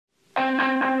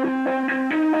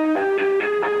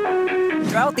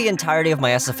Throughout the entirety of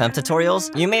my SFM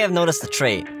tutorials, you may have noticed a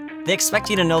trait. They expect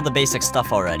you to know the basic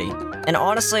stuff already. And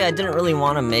honestly, I didn't really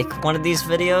want to make one of these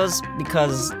videos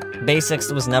because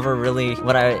basics was never really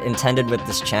what I intended with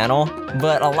this channel.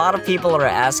 But a lot of people are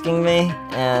asking me,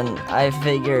 and I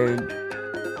figured,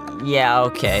 yeah,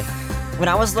 okay. When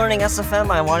I was learning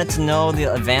SFM, I wanted to know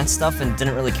the advanced stuff and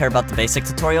didn't really care about the basic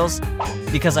tutorials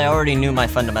because I already knew my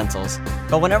fundamentals.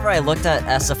 But whenever I looked at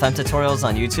SFM tutorials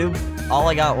on YouTube, all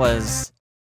I got was...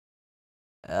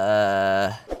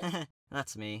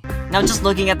 that's me. Now just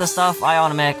looking at the stuff, I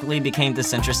automatically became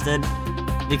disinterested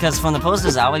because from the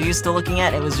posters I was used to looking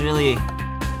at, it was really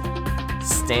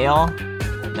stale.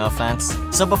 No offense.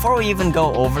 So before we even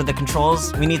go over the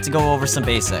controls, we need to go over some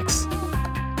basics.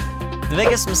 The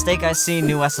biggest mistake I see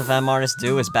new SFM artists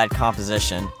do is bad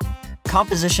composition.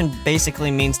 Composition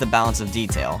basically means the balance of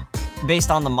detail,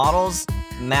 based on the models,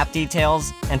 map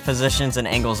details, and positions and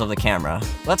angles of the camera.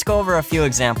 Let's go over a few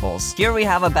examples. Here we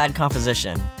have a bad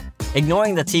composition.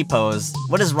 Ignoring the T-pose,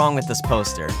 what is wrong with this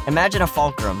poster? Imagine a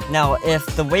fulcrum. Now, if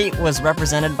the weight was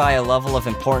represented by a level of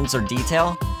importance or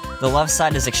detail, the left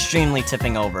side is extremely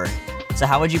tipping over. So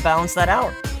how would you balance that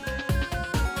out?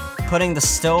 Putting the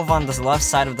stove on the left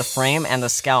side of the frame and the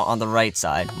scout on the right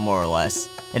side, more or less.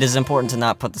 It is important to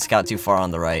not put the scout too far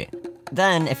on the right.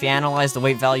 Then, if you analyze the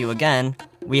weight value again,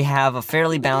 we have a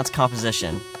fairly balanced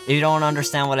composition. If you don't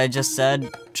understand what I just said,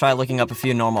 try looking up a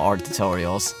few normal art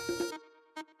tutorials.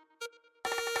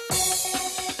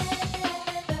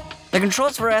 The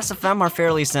controls for SFM are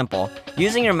fairly simple.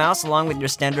 Using your mouse along with your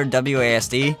standard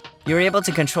WASD, you're able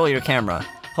to control your camera.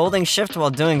 Holding shift while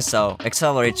doing so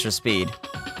accelerates your speed.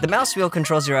 The mouse wheel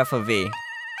controls your FOV.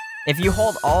 If you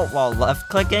hold Alt while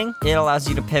left-clicking, it allows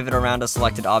you to pivot around a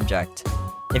selected object.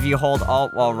 If you hold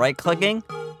Alt while right-clicking,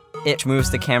 it moves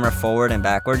the camera forward and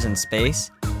backwards in space.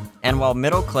 And while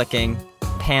middle-clicking,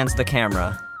 pans the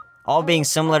camera. All being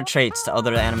similar traits to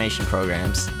other animation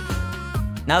programs.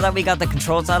 Now that we got the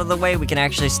controls out of the way, we can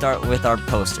actually start with our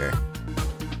poster.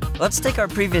 Let's take our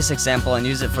previous example and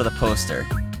use it for the poster.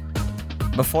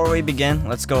 Before we begin,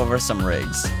 let's go over some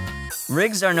rigs.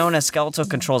 Rigs are known as skeletal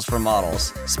controls for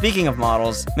models. Speaking of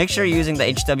models, make sure you're using the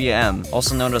HWM,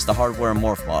 also known as the hardware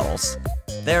morph models.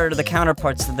 They are the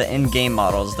counterparts to the in-game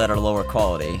models that are lower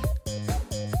quality.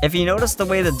 If you notice the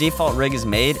way the default rig is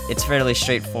made, it's fairly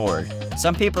straightforward.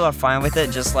 Some people are fine with it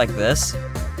just like this,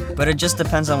 but it just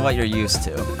depends on what you're used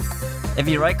to. If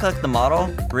you right-click the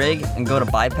model, rig, and go to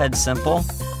biped simple,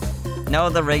 now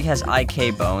the rig has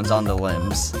IK bones on the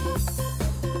limbs,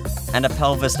 and a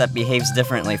pelvis that behaves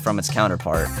differently from its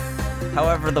counterpart.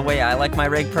 However, the way I like my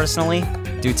rig personally,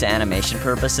 due to animation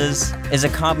purposes, is a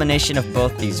combination of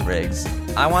both these rigs.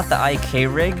 I want the IK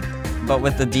rig, but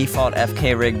with the default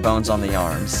FK rig bones on the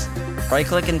arms.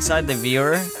 Right-click inside the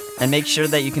viewer, and make sure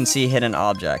that you can see hidden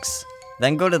objects.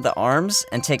 Then go to the arms,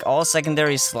 and take all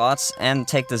secondary slots, and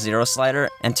take the 0 slider,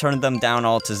 and turn them down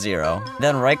all to 0.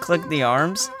 Then right-click the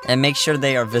arms, and make sure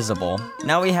they are visible.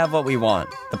 Now we have what we want.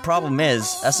 The problem is,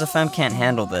 SFM can't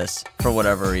handle this, for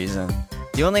whatever reason.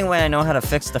 The only way I know how to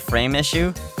fix the frame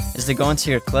issue is to go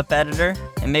into your clip editor,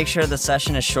 and make sure the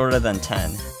session is shorter than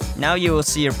 10. Now you will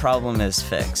see your problem is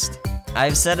fixed.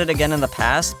 I've said it again in the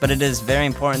past, but it is very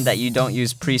important that you don't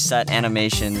use preset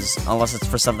animations unless it's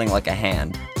for something like a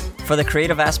hand. For the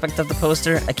creative aspect of the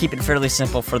poster, I keep it fairly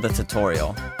simple for the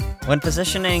tutorial. When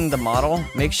positioning the model,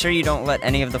 make sure you don't let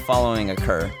any of the following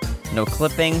occur. No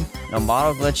clipping, no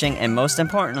model glitching, and most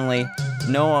importantly,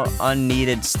 no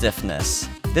unneeded stiffness.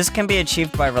 This can be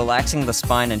achieved by relaxing the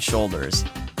spine and shoulders.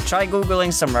 Try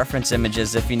googling some reference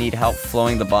images if you need help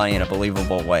flowing the body in a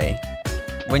believable way.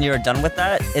 When you are done with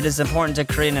that, it is important to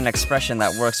create an expression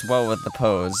that works well with the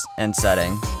pose and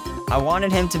setting. I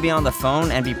wanted him to be on the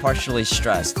phone and be partially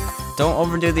stressed. Don't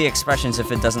overdo the expressions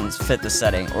if it doesn't fit the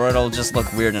setting, or it'll just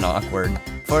look weird and awkward.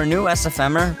 For a new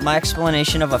SFMer, my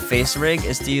explanation of a face rig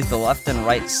is to use the left and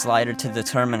right slider to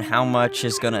determine how much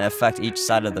is going to affect each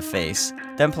side of the face.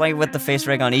 Then play with the face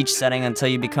rig on each setting until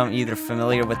you become either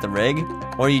familiar with the rig,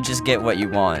 or you just get what you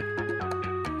want.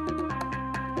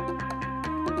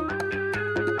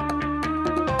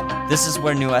 This is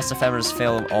where new SFMers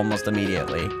fail almost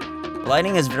immediately.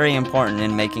 Lighting is very important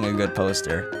in making a good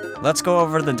poster. Let's go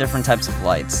over the different types of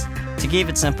lights. To keep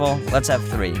it simple, let's have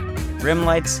 3. Rim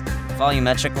lights,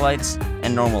 volumetric lights,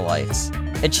 and normal lights.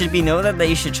 It should be noted that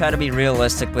you should try to be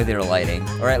realistic with your lighting,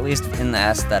 or at least in the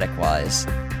aesthetic wise.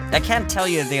 I can't tell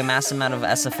you the mass amount of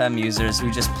SFM users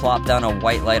who just plop down a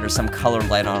white light or some color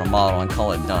light on a model and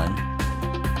call it done.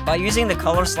 By using the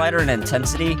color slider and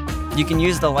intensity, you can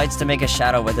use the lights to make a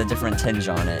shadow with a different tinge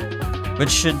on it. which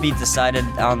should be decided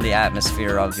on the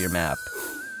atmosphere of your map.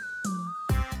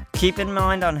 Keep in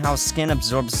mind on how skin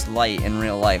absorbs light in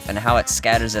real life and how it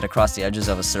scatters it across the edges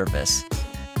of a surface.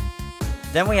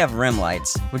 Then we have rim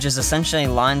lights, which is essentially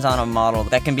lines on a model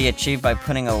that can be achieved by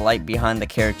putting a light behind the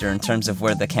character in terms of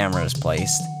where the camera is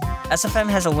placed. SFM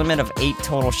has a limit of 8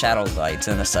 total shadow lights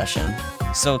in a session,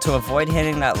 so to avoid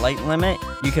hitting that light limit,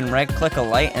 you can right-click a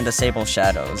light and disable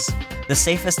shadows. The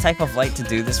safest type of light to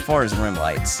do this for is rim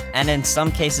lights, and in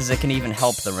some cases it can even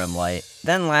help the rim light.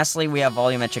 Then lastly, we have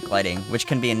volumetric lighting, which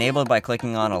can be enabled by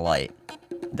clicking on a light.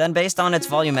 Then based on its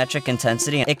volumetric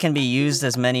intensity, it can be used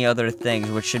as many other things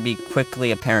which should be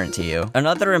quickly apparent to you.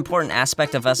 Another important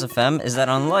aspect of SFM is that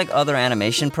unlike other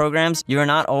animation programs, you are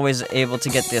not always able to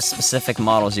get the specific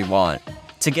models you want.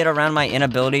 To get around my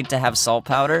inability to have salt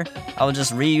powder, I will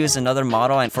just reuse another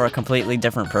model and for a completely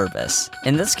different purpose.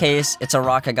 In this case, it's a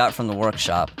rock I got from the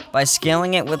workshop. By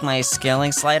scaling it with my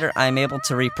scaling slider, I am able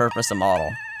to repurpose the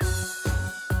model.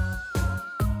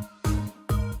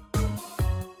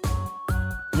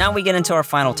 Now we get into our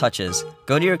final touches.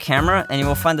 Go to your camera and you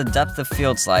will find the depth of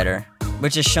field slider,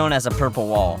 which is shown as a purple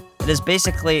wall. It is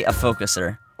basically a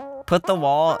focuser. Put the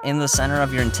wall in the center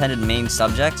of your intended main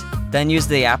subject, then use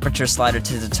the aperture slider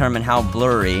to determine how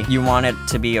blurry you want it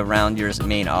to be around your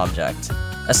main object.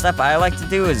 A step I like to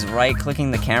do is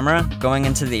right-clicking the camera, going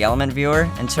into the element viewer,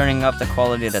 and turning up the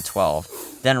quality to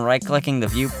 12. Then right-clicking the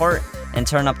viewport, and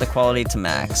turn up the quality to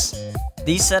max.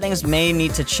 These settings may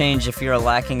need to change if you are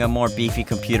lacking a more beefy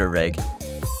computer rig.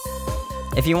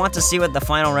 If you want to see what the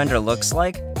final render looks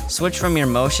like, switch from your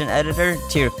motion editor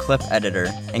to your clip editor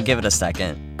and give it a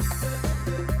second.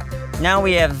 Now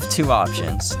we have 2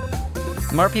 options.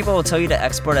 More people will tell you to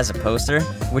export as a poster,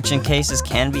 which in cases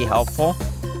can be helpful,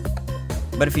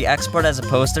 but if you export as a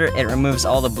poster, it removes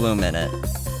all the bloom in it,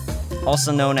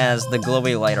 also known as the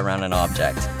glowy light around an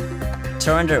object.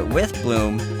 To render it with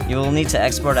bloom, you will need to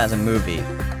export as a movie.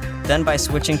 Then by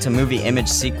switching to movie image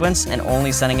sequence and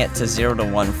only setting it to 0 to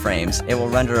 1 frames, it will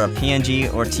render a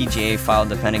PNG or TGA file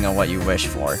depending on what you wish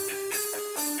for.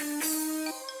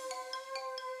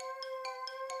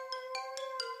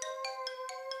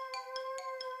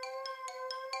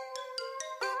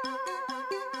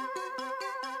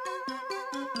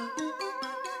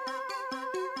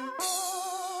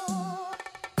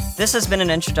 This has been an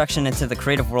introduction into the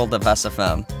creative world of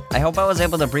SFM. I hope I was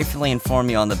able to briefly inform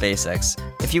you on the basics.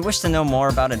 If you wish to know more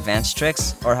about advanced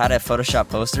tricks or how to Photoshop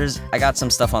posters, I got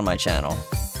some stuff on my channel.